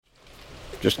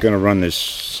Just going to run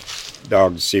this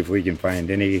dog to see if we can find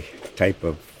any type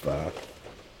of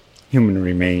human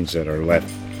remains that are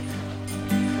left.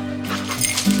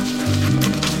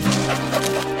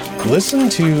 Listen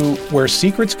to Where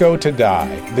Secrets Go to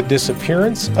Die, The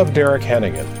Disappearance of Derek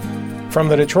Hennigan. From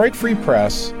the Detroit Free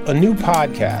Press, a new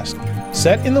podcast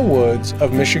set in the woods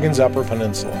of Michigan's Upper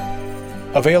Peninsula.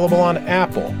 Available on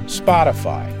Apple,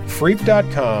 Spotify,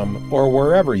 Freep.com, or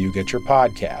wherever you get your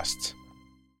podcasts.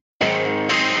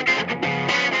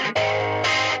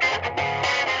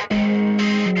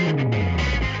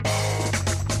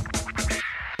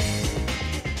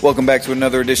 Welcome back to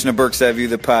another edition of Burke's Eye View,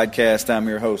 the podcast. I'm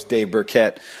your host, Dave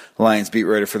Burkett, Lions beat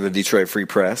writer for the Detroit Free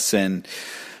Press. And,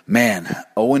 man,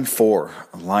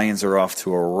 0-4. Lions are off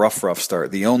to a rough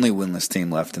start. The only winless team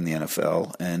left in the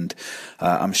NFL. And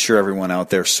I'm sure everyone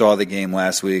out there saw the game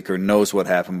last week or knows what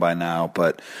happened by now.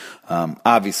 But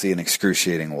obviously an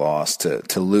excruciating loss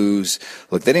to lose.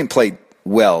 Look, they didn't play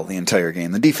well the entire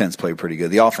game. The defense played pretty good.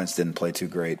 The offense didn't play too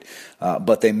great.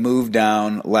 But they moved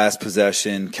down last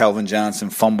possession. Calvin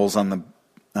Johnson fumbles on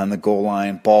the goal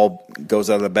line. Ball goes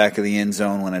out of the back of the end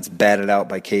zone when it's batted out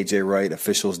by KJ Wright.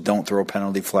 Officials don't throw a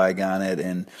penalty flag on it.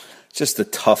 And just a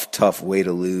tough way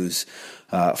to lose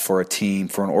for a team,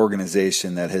 for an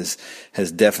organization that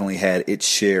has definitely had its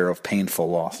share of painful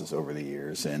losses over the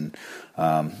years. And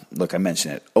look, I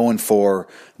mentioned it, 0-4.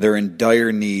 They're in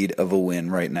dire need of a win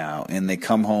right now, and they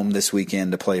come home this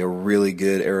weekend to play a really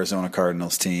good Arizona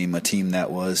Cardinals team, a team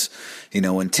that was,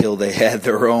 until they had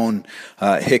their own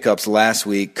hiccups last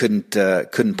week,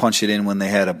 couldn't punch it in when they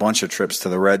had a bunch of trips to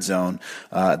the red zone.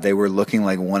 They were looking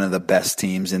like one of the best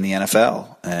teams in the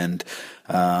NFL, and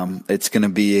it's going to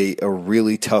be a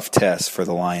really tough test for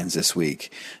the Lions this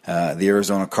week. The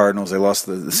Arizona Cardinals, they lost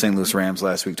the St. Louis Rams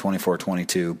last week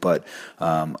 24-22, but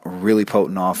really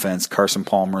potent offense. Carson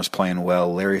Palmer is playing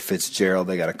well. Larry Fitzgerald,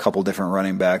 they got a couple different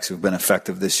running backs who've been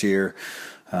effective this year.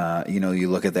 You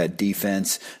look at that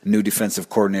defense, new defensive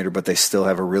coordinator, but they still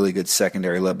have a really good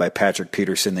secondary led by Patrick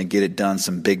Peterson. They get it done,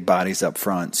 some big bodies up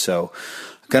front. So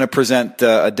going to present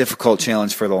a difficult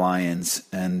challenge for the Lions.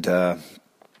 And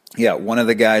one of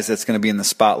the guys that's going to be in the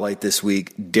spotlight this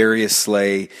week, Darius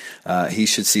Slay, he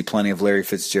should see plenty of Larry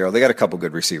Fitzgerald. They got a couple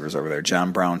good receivers over there.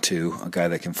 John Brown, too, a guy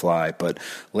that can fly. But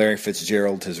Larry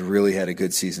Fitzgerald has really had a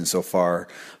good season so far,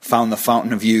 found the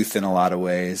fountain of youth in a lot of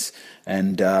ways.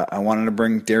 And I wanted to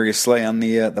bring Darius Slay on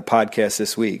the podcast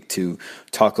this week to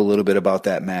talk a little bit about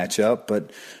that matchup,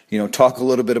 but talk a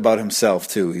little bit about himself,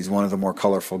 too. He's one of the more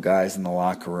colorful guys in the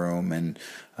locker room, and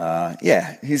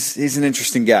he's an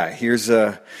interesting guy. Here's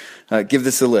give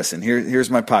this a listen. Here's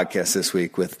my podcast this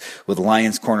week with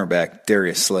Lions cornerback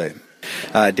Darius Slay.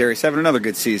 Darius, having another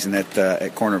good season at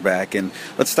cornerback, and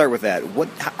let's start with that.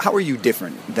 How are you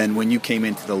different than when you came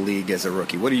into the league as a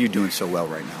rookie? What are you doing so well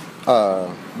right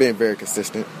now? Being very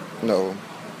consistent. I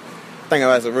think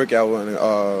as a rookie, I wasn't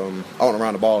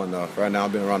around the ball enough. Right now,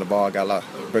 I've been around the ball,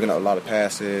 bringing up a lot of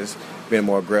passes, being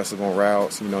more aggressive on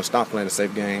routes. Stop playing a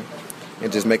safe game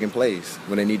and just making plays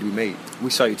when they need to be made. We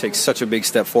saw you take such a big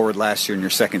step forward last year in your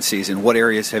second season. What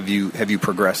areas have you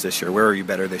progressed this year? Where are you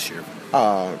better this year?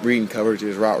 Reading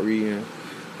coverages, route reading,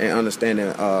 and understanding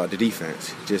the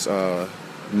defense. Just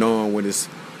knowing when it's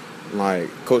like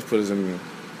coach puts in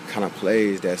kind of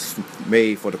plays that's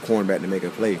made for the cornerback to make a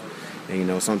play.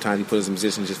 And sometimes he puts us in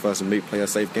position just for us to play a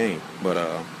safe game. But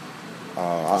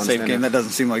safe game, that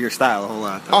doesn't seem like your style a whole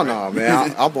lot. Though, no,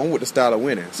 man, I'm with the style of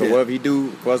winning. So whatever he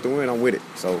do for us to win, I'm with it.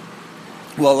 So.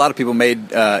 Well, a lot of people made,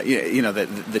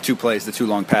 the two plays, the two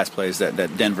long pass plays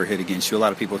that Denver hit against you. A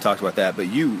lot of people talked about that, but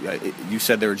you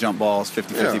said they were jump balls,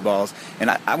 50-50 balls, and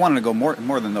I wanted to go more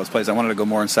than those plays. I wanted to go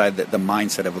more inside the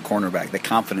mindset of a cornerback, the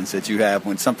confidence that you have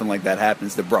when something like that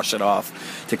happens, to brush it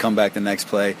off, to come back the next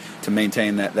play, to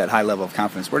maintain that high level of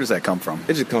confidence. Where does that come from?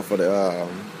 It just comes from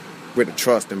with the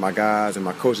trust in my guys and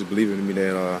my coaches believing in me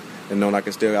that knowing I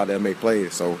can still out there and make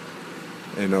plays. So.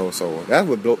 So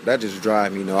that just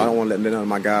drives me. I don't want to let none of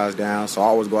my guys down, so I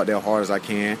always go out there as hard as I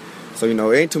can. So,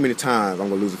 it ain't too many times I'm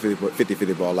going to lose a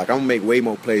 50-50 ball. Like, I'm going to make way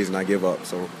more plays than I give up.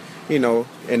 So, and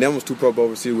them was two Pro Bowl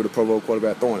receivers with a Pro Bowl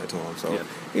quarterback throwing it to them.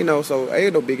 So, so it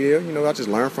ain't no big deal. I just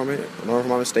learn from it, learn from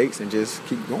my mistakes, and just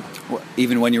keep going. Well,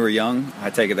 even when you were young, I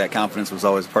take it that confidence was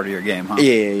always part of your game, huh?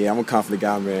 Yeah, I'm a confident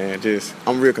guy, man.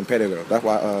 I'm real competitive. That's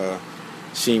why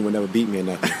Sheen would never beat me in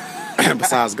nothing.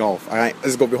 Besides golf,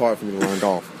 it's going to be hard for me to learn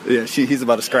golf. Yeah, he's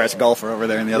about a scratch golfer over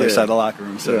there in the other side of the locker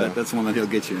room, so that's one that he'll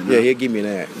get you in. Yeah, he'll give me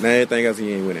that. And anything else,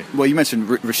 he ain't winning. Well, you mentioned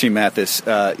Rasheem Mathis,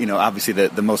 obviously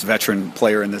the most veteran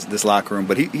player in this locker room,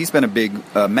 but he's been a big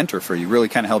mentor for you, really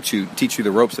kind of helped teach you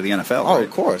the ropes of the NFL, Oh, right?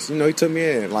 of course. He took me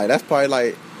in. Like, that's probably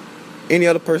like any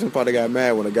other person probably got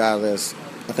mad when a guy that's,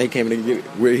 I think came in to get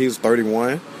where he was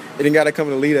 31. He didn't got to come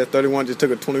in the lead at 31, just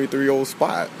took a 23-year-old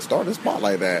starting spot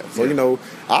like that. So,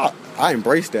 I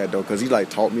embraced that, though, because he,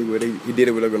 taught me he did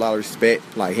it with a lot of respect.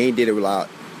 He ain't did it without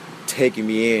taking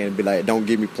me in and be like, don't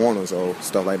give me pointers or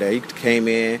stuff like that. He came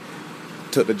in,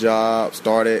 took the job,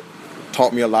 started,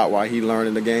 taught me a lot while he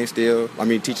learning the game still.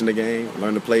 Teaching the game,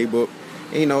 learning the playbook.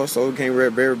 So it became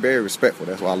very, very, very respectful.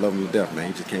 That's why I love him to death,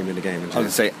 man. He just came in the game. I was going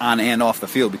to say on and off the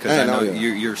field, because I know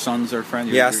your sons are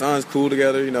friends. Our sons cool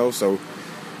together, so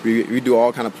we do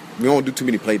all kind of, we don't do too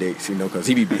many play dates, because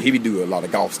he be doing a lot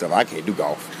of golf stuff. I can't do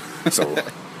golf. So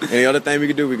any other thing we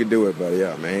could do it. But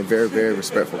yeah, man, very, very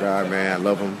respectful guy, man. I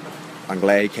love him. I'm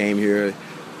glad he came here.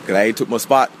 Glad he took my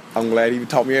spot. I'm glad he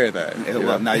taught me everything.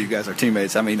 Well, now you guys are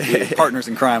teammates. Partners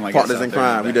in crime, I guess. Partners in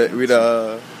crime.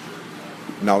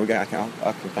 No, I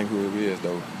can think who it is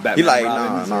though. Batman, he like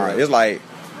Robin, It's like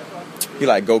he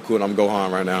like Goku and I'm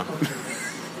Gohan right now.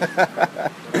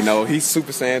 He's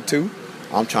Super Saiyan 2.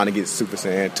 I'm trying to get Super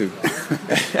Saiyan 2.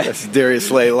 That's Darius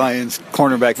Slay, Lions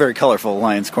cornerback, very colorful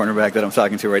Lions cornerback that I'm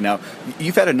talking to right now.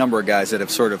 You've had a number of guys that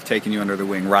have sort of taken you under the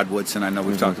wing. Rod Woodson, I know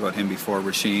we've talked about him before.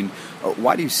 Rasheen.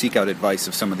 Why do you seek out advice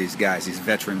of some of these guys, these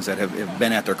veterans that have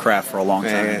been at their craft for a long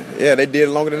time? Yeah, they did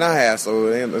it longer than I have, so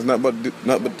there's nothing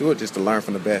but do it just to learn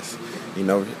from the best.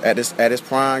 At his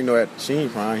prime, at Sheen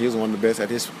prime, he was one of the best at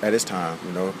his time.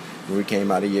 When we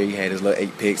came out of the year, he had his little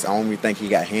 8 picks. I don't even think he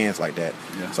got hands like that.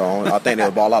 Yeah. So I think they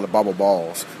were a lot of bubble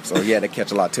balls. So he had to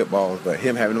catch a lot of tip balls. But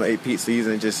him having them 8 pick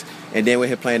season, and then with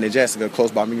him playing in Jessica, close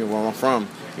by me where I'm from,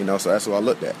 so that's what I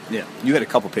looked at. Yeah, you had a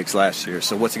couple picks last year.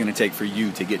 So what's it going to take for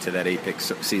you to get to that 8 pick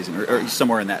season or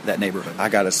somewhere in that neighborhood? I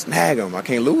got to snag them. I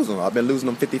can't lose them. I've been losing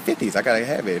them 50-50s. I got to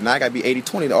have it. Now I got to be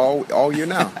 80-20 all year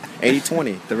now.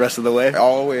 80-20. The rest of the way?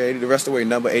 All the way, the rest of the way,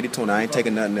 number 80-20. I ain't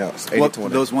taking nothing else. 80-20.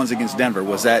 Those ones against Denver,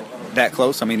 was that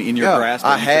close? In your grasp?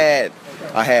 I had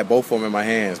both of them in my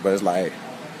hands, but it's like,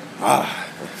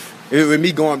 with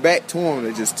me going back to them,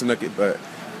 it just took it, but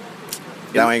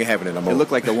that ain't happening no more. It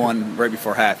looked like the one right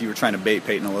before half, you were trying to bait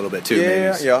Peyton a little bit too.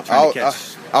 Yeah.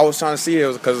 I was trying to see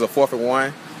it because it was a 4th and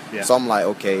 1. Yeah. So I'm like,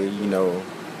 okay,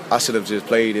 I should have just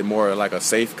played it more like a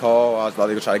safe call. I was about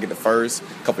to try to get the first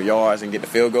couple yards and get the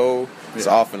field goal. Yeah.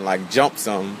 So I often jump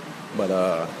something, but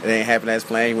it ain't happening as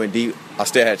playing. Went deep. I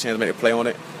still had a chance to make a play on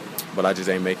it, but I just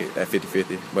ain't make it at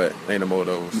 50-50. But ain't no more of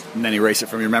those. And then erase it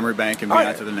from your memory bank and move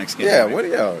on to the next game. Yeah,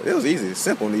 it was easy,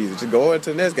 simple and easy. Just go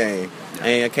into the next game. Yeah.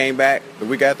 And I came back the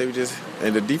week after.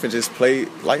 And the defense just played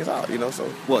like it's out,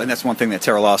 So well, and that's one thing that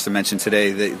Terrell Austin mentioned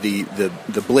today. The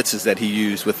blitzes that he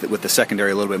used with the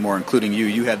secondary a little bit more, including you.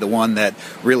 You had the one that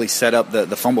really set up the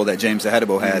fumble that James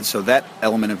Ahedebo had. Mm-hmm. So that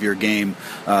element of your game,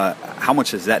 how much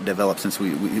has that developed since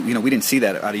we didn't see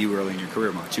that out of you early in your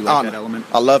career much? You like that element?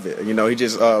 I love it. He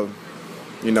just. I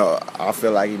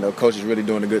feel like, coach is really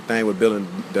doing a good thing with building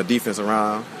the defense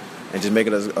around and just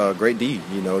making us a great D,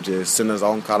 just sending us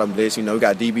on column blitz. We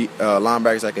got DB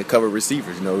linebackers that can cover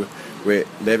receivers, with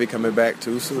Levy coming back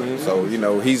too soon. So,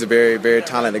 he's a very, very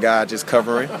talented guy just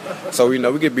covering. So, we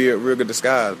could be a real good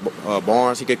disguise.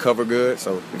 Barnes, he could cover good.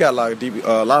 So, we got a lot of DB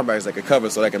linebackers that can cover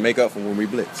so they can make up for when we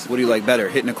blitz. What do you like better,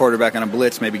 hitting a quarterback on a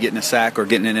blitz, maybe getting a sack, or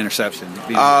getting an interception?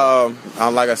 Like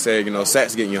I said,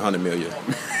 sacks getting you $100 million.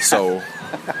 So,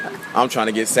 I'm trying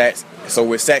to get sacks. So,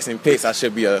 with sacks and picks, I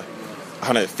should be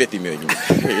 $150 million,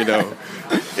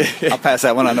 I'll pass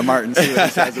that one on to Martin, see what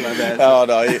he says about that. Oh,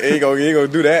 no, he ain't gonna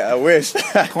do that. I wish.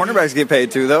 Cornerbacks get paid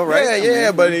too, though, right?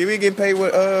 Yeah, but we get paid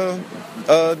with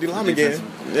DeLama again.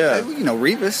 Yeah.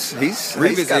 Revis,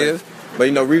 Revis is. But,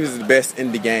 Revis is the best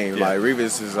in the game. Yeah.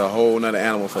 Revis is a whole nother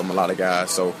animal from a lot of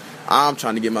guys. So, I'm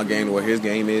trying to get my game to where his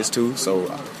game is, too. So,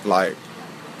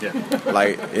 yeah.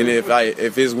 And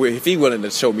if he's willing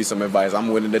to show me some advice, I'm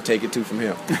willing to take it too from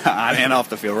him. On and off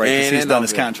the field, right? Because he's done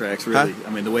his contracts, really.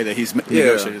 Huh? The way that he's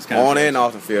negotiated his contracts. On and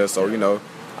off the field. So,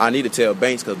 I need to tell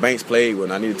Banks, because Banks played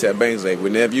when I need to tell Banks,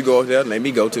 whenever you go there, let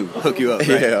me go too. Hook you up,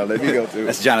 right? Yeah, let me go too.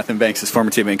 That's Jonathan Banks, his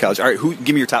former teammate in college. All right,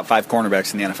 give me your top 5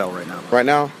 cornerbacks in the NFL right now. Right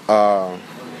now,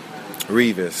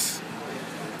 Revis,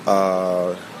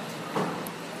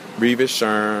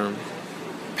 Sherm,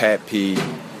 Pat P,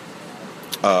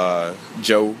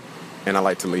 Joe, and I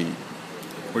like to lead.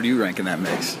 Where do you rank in that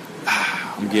mix?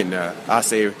 I'm getting there. I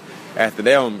say after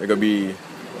them, it's gonna be.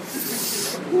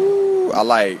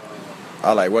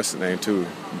 I like what's his name too,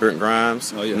 Brent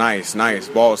Grimes. Oh, yeah. Nice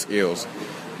ball skills.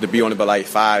 To be on it, but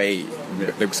 5'8".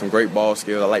 Yeah. There's some great ball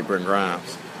skills. I like Brent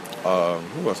Grimes. Who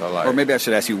else I like? Or maybe I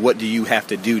should ask you, what do you have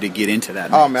to do to get into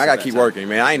that? Oh man, I gotta keep working,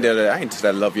 man. I ain't to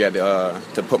that level yet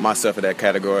to put myself in that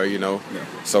category, Yeah.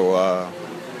 So,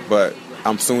 but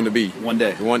I'm soon to be. One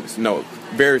day.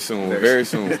 Very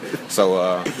soon. So,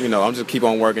 I'm just keep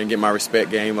on working, get my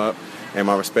respect game up and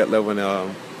my respect level, and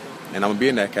I'm going to be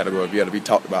in that category, be able to be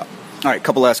talked about. All right, a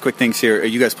couple last quick things here.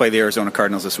 You guys play the Arizona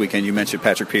Cardinals this weekend. You mentioned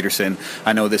Patrick Peterson.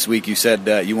 I know this week you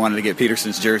said you wanted to get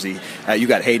Peterson's jersey. You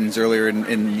got Hayden's earlier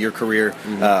in your career.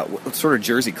 Mm-hmm. What sort of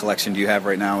jersey collection do you have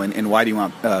right now, and why do you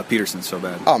want Peterson so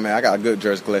bad? Oh, man, I got a good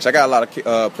jersey collection. I got a lot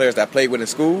of players that I played with in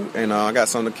school, and I got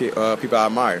some of the people I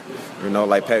admire.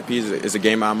 Like Pat P is a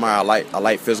game I admire. I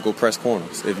like physical press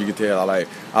corners, if you can tell. I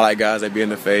like guys that be in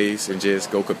the face and just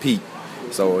go compete.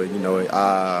 So,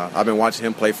 I've been watching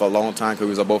him play for a long time because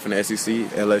we was both in the SEC,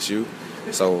 LSU.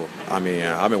 So, I've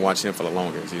been watching him for the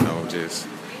longest, just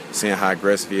seeing how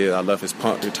aggressive he is. I love his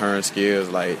punt return skills.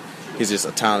 Like, he's just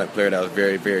a talented player that was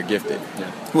very, very gifted.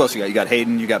 Yeah. Who else you got? You got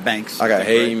Hayden, you got Banks. I got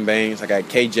Hayden, right? Banks, I got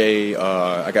KJ,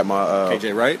 I got my...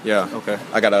 KJ Wright? Yeah. Okay.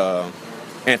 I got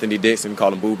Anthony Dixon, we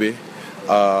call him Booby.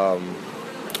 I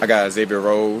got Xavier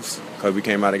Rose, because we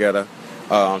came out together.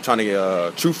 I'm trying to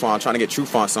get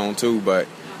Trufant on too, but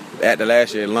at the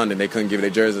last year in London, they couldn't give their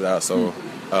jerseys out, so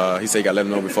he said he got to let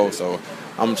them know before, so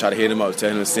I'm going to try to hit him up, tell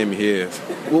him to send me his.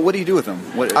 Well, what do you do with them?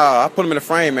 I put them in a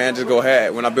frame, man, just go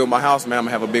ahead. When I build my house, man, I'm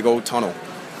going to have a big old tunnel.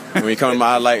 When you come to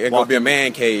my, it's going to be a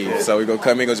man cave, so we go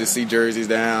come in, go just see jerseys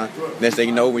down. Next thing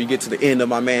you know, when you get to the end of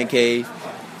my man cave,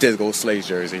 just go Slay's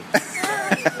jersey.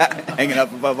 Hanging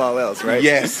up above all else, right?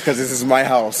 Yes, because this is my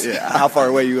house. Yeah. How far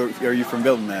away are you from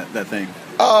building that thing?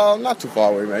 Not too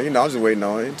far away, man. I'm just waiting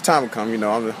on it. The time will come,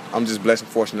 I'm just blessed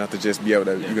and fortunate enough to just be able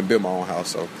to even build my own house.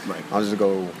 So right. I'll just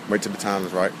go wait till the time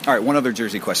is right. All right, one other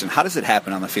jersey question. How does it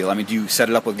happen on the field? I mean, do you set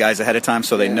it up with guys ahead of time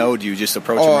so they know? Do you just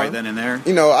approach them right then and there?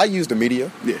 I use the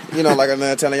media. Yeah. Like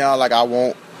I'm telling y'all, I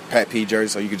want Pat P jersey,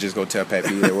 so you could just go tell Pat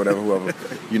P or whatever,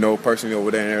 whoever, personally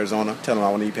over there in Arizona, tell them I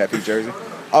want to eat Pat P jersey.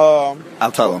 I'll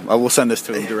tell them. I will send this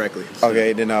to them directly. So.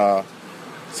 Okay, then sometimes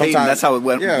Hayden, that's how it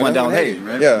went down with Hayden,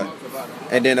 right? Yeah,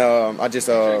 and then I just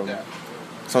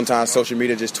sometimes social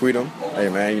media just tweet them. Hey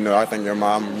man, I think you're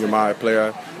my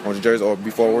player on your jersey, or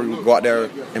before we go out there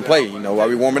and play, while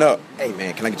we warming up. Hey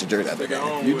man, can I get your jersey out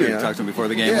there? You do talk to them before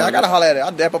the game. Yeah, I gotta holler at it.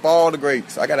 I dap up all the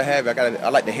greats. I gotta have it. I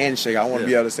like the handshake. I want to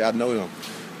be able to say I know them.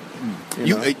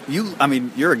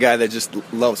 You're a guy that just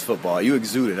loves football. You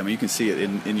exude it. I mean, you can see it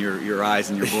in your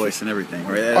eyes and your voice and everything,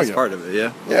 right? That's part of it,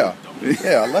 yeah?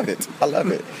 Yeah, I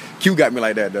love it. Q got me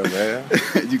like that, though, man.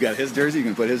 You got his jersey? You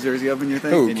can put his jersey up in your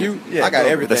thing? Who, Q? Yeah, I got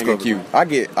everything in Q. I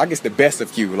get the best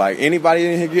of Q. Like, anybody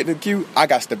in here get the Q, I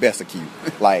got the best of Q.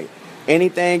 Like,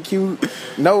 anything Q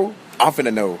know, I'm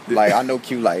finna know. Like, I know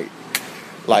Q, yeah.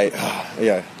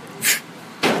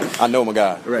 I know my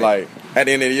guy. Right. Like, at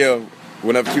the end of the year,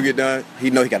 whenever Q get done,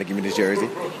 he know he got to give me this jersey.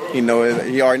 He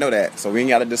already know that, so we ain't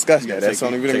got to discuss that. That's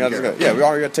something we don't got to discuss. Yeah, we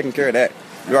already got taken care of that.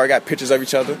 We already got pictures of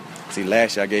each other. See,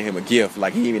 last year I gave him a gift,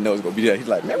 like he didn't even know it was gonna be there. He's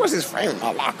like, man, what's this frame in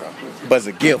my locker? But it's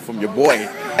a gift from your boy.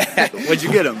 What'd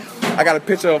you get him? I got a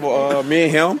picture of me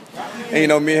and him,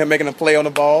 and me and him making a play on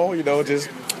the ball. Just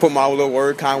put my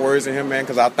little kind words in him, man,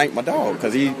 because I thank my dog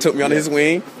because he took me under his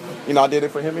wing. I did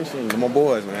it for him and Sheen, my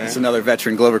boys, man. It's another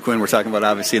veteran, Glover Quinn. We're talking about,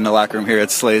 obviously, in the locker room here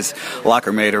at Slay's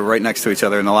locker mate, or right next to each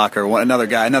other in the locker.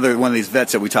 Another one of these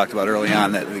vets that we talked about early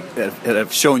on that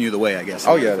have shown you the way, I guess.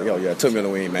 Oh, yeah. Took me on the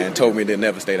wing, man. Told me to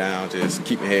never stay down, just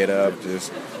keep my head up, just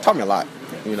taught me a lot,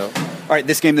 All right,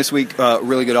 this game this week,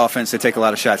 really good offense. They take a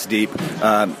lot of shots deep.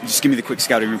 Just give me the quick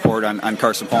scouting report on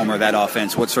Carson Palmer, that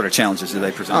offense. What sort of challenges do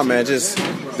they present? Oh, man, just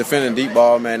defending deep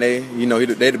ball, man. They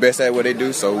the best at what they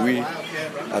do, so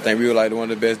I think we were like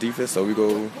one of the best defense, so we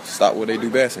go stop what they do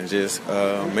best and just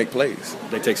make plays.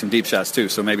 They take some deep shots too,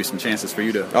 so maybe some chances for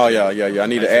you to. Oh yeah. I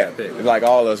need to add, like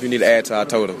all of us. We need to add to our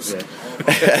totals. Yeah.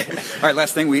 All right,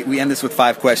 last thing we end this with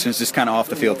 5 questions, just kind of off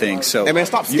the field things. So, hey man,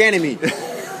 stop scanning me.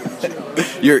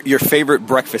 Your favorite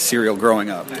breakfast cereal growing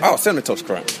up? Oh, Cinnamon Toast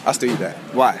Crunch. I still eat that.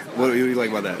 Why? What do you like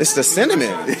about that? It's the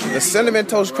cinnamon. The Cinnamon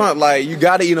Toast Crunch. Like you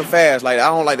gotta eat them fast. Like I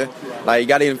don't like you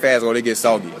gotta eat them fast or they get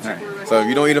soggy. All right. So if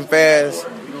you don't eat them fast,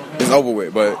 it's over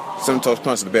with, but Cinnamon Toast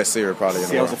Crunch is the best cereal probably in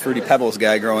the world. I was a Fruity Pebbles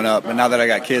guy growing up, but now that I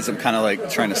got kids, I'm kind of like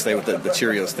trying to stay with the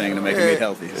Cheerios thing to make them eat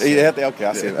healthy. So. Yeah, okay,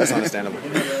 I see it. That's understandable.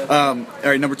 All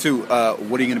right, number 2, what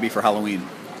are you going to be for Halloween?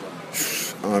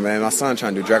 Oh, man, my son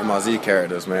trying to do Dragon Ball Z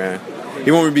characters, man. He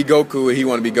want me to be Goku, and he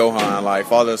want to be Gohan, like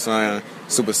Father, Son,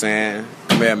 Super Saiyan,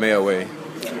 Kamehameha way.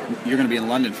 You're going to be in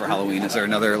London for Halloween. Is there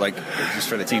another, just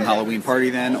for the team Halloween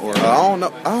party then? Or I don't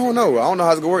know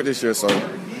how it's going to work this year, so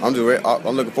I'm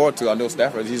looking forward to it. I know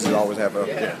Stafford usually always have a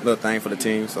little thing for the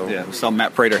team. So yeah, we saw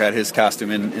Matt Prater had his costume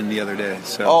in the other day.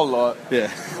 So. Oh, Lord. Yeah.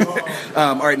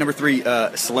 All right, number 3,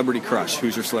 celebrity crush.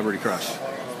 Who's your celebrity crush?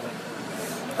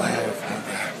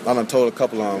 I done told a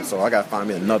couple of them, so I got to find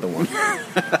me another one.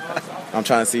 I'm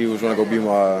trying to see who's going to go be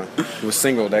my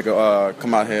single that could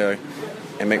come out here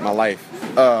and make my life.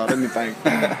 Let me think.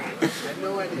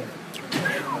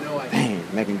 Dang,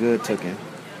 making good token.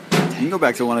 You can go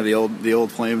back to one of the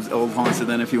old flames, old haunts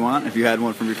then if you want, if you had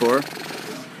one from before.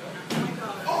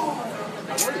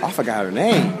 I forgot her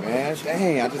name, man.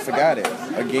 Dang, I just forgot it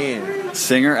again.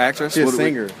 Singer, actress? She's a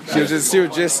singer. She was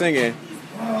just singing.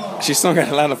 She sung at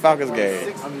Atlanta Falcons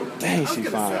game. Dang, she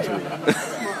fine too.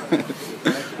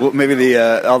 Well, maybe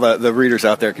all the readers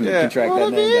out there can track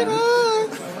that name down.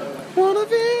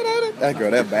 That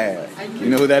girl, that bad. You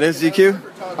know who that is, GQ?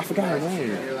 I forgot her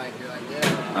name.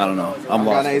 I don't know. I'm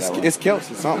lost. It's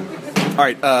Kelsey something. All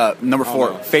right, number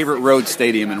 4, favorite road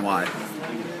stadium and why?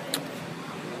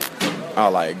 I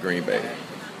like Green Bay.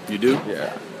 You do?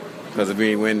 Yeah. Because if we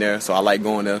ain't win there, so I like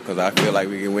going there because I feel like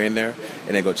we can win there,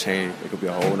 and it go change. It could be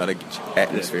a whole nother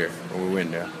atmosphere when we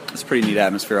win there. It's a pretty neat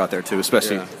atmosphere out there too,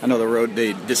 especially. Yeah. I know the road,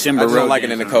 December I just road. don't like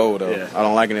it in the cold though. Yeah. I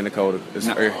don't like it in the cold. It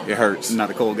hurts. Not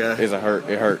a cold guy. It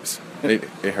hurts.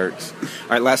 It hurts. All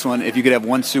right, last one. If you could have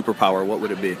one superpower, what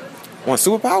would it be? One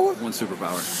superpower? One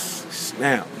superpower.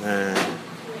 Snap, man.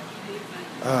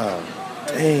 Oh,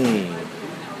 dang.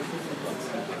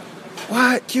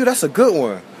 What? Q, that's a good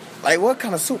one. Like, what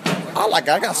kind of super? I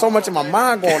got so much in my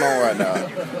mind going on right now.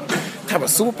 What type of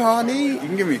superpower I need? You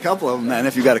can give me a couple of them, man.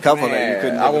 If you got a couple that you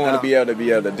couldn't. I want to be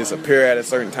able to disappear at a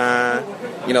certain time.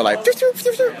 You know, like.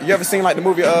 You ever seen like the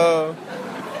movie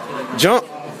Jump?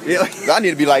 Yeah, I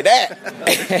need to be like that.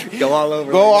 Go all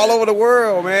over. Go all over the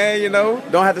world, man. You know,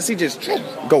 don't have to see. Just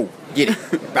go get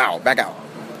it. Bow back out.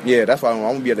 Yeah, that's why I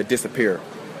want to be able to disappear.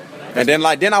 And then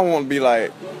I want to be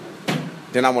like.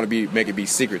 Then I want to make it be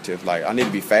secretive. Like, I need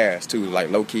to be fast, too.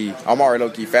 Like, low-key. I'm already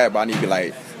low-key fast, but I need to be,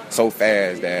 like, so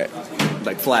fast that...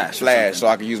 Like Flash, so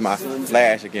I can use my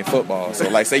flash against football. So,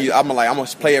 like, say I'm going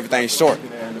to play everything short,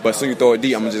 but as soon as you throw it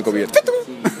deep, I'm going to just go be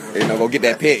go get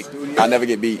that pick. I'll never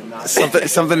get beat.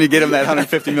 Something to get him that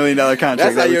 $150 million contract.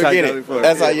 That's how you get it.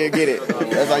 That's how you get it.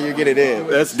 That's how you get it in.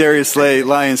 That's Darius Slay,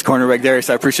 Lions cornerback. Darius,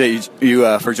 I appreciate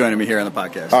you for joining me here on the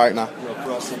podcast. All right, now.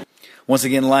 Once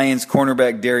again, Lions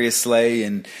cornerback Darius Slay,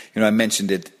 and I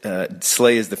mentioned it.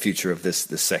 Slay is the future of this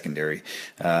secondary.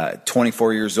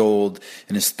 24 years old,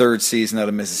 in his third season out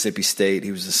of Mississippi State.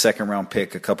 He was a second-round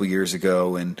pick a couple years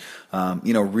ago, and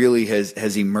really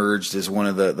has emerged as one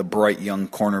of the bright young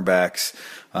cornerbacks.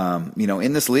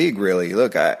 In this league, really.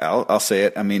 Look, I'll say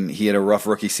it. I mean, he had a rough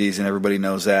rookie season. Everybody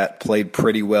knows that. Played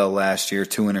pretty well last year.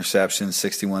 2 interceptions,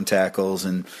 61 tackles,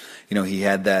 and he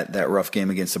had that rough game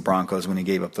against the Broncos when he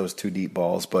gave up those 2 deep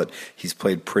balls, but he's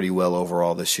played pretty well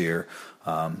overall this year.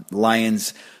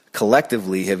 Lions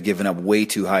collectively have given up way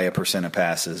too high a percent of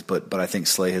passes, but I think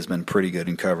Slay has been pretty good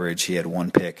in coverage. He had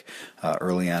 1 pick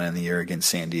early on in the year against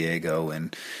San Diego,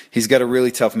 and he's got a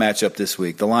really tough matchup this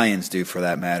week. The Lions do, for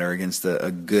that matter, against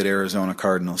a good Arizona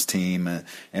Cardinals team,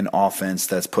 an offense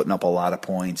that's putting up a lot of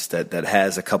points, that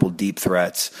has a couple deep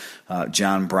threats.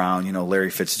 John Brown,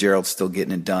 Larry Fitzgerald's still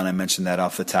getting it done. I mentioned that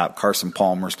off the top. Carson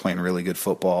Palmer's playing really good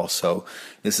football, so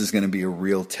this is going to be a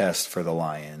real test for the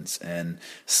Lions. And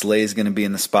Slay's going to be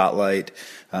in the spotlight.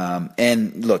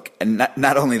 And look, and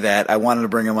not only that, I wanted to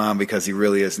bring him on because he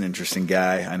really is an interesting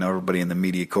guy. I know everybody in the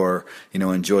media corps,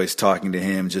 enjoys talking to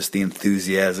him, just the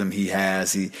enthusiasm he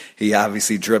has. He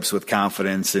obviously drips with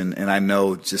confidence, and I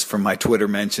know just from my Twitter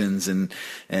mentions and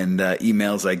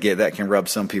emails I get, that can rub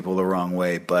some people the wrong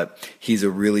way, but he's a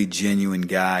really genuine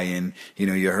guy. And,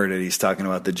 you heard it, he's talking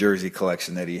about the jersey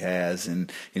collection that he has,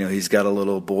 and, he's got a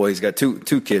little boy, he's got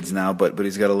two kids now, but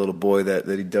he's got a little boy that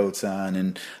he dotes on,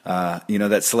 and,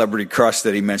 that celebrity crush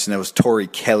that he mentioned, that was Tori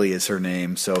Kelly is her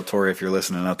name. So Tori, if you're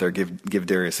listening out there, give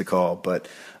Darius a call. But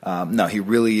no, he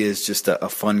really is just a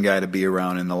fun guy to be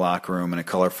around in the locker room, and a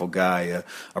colorful guy,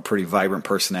 a pretty vibrant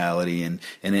personality. And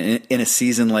in a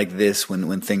season like this,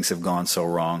 when things have gone so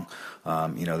wrong,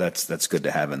 that's good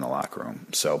to have in the locker room.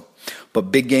 So,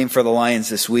 but big game for the Lions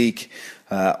this week.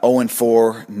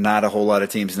 0-4, not a whole lot of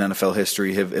teams in NFL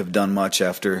history have done much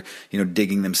after,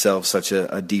 digging themselves such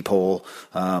a deep hole.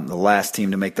 The last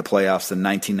team to make the playoffs, the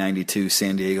 1992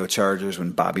 San Diego Chargers,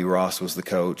 when Bobby Ross was the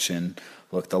coach. And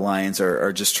look, the Lions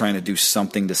are just trying to do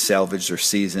something to salvage their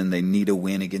season. They need a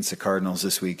win against the Cardinals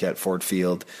this week at Ford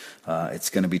Field. It's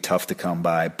going to be tough to come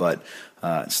by, but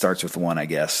it starts with 1, I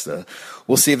guess.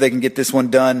 We'll see if they can get this one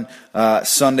done.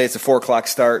 Sunday, it's a 4 o'clock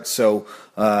start, so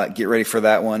get ready for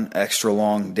that one. Extra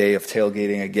long day of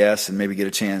tailgating, I guess, and maybe get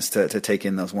a chance to take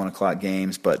in those 1 o'clock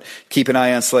games. But keep an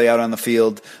eye on Slay out on the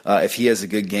field. If he has a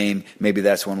good game, maybe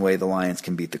that's one way the Lions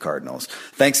can beat the Cardinals.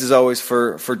 Thanks, as always,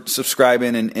 for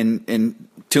subscribing and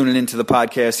tuning into the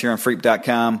podcast here on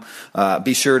Freep.com.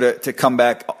 Be sure to come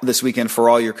back this weekend for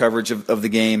all your coverage of the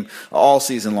game, all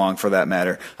season long for that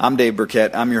matter. I'm Dave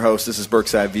Burkett. I'm your host. This is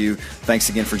Burkside View. Thanks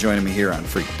again for joining me here on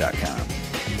Freep.com.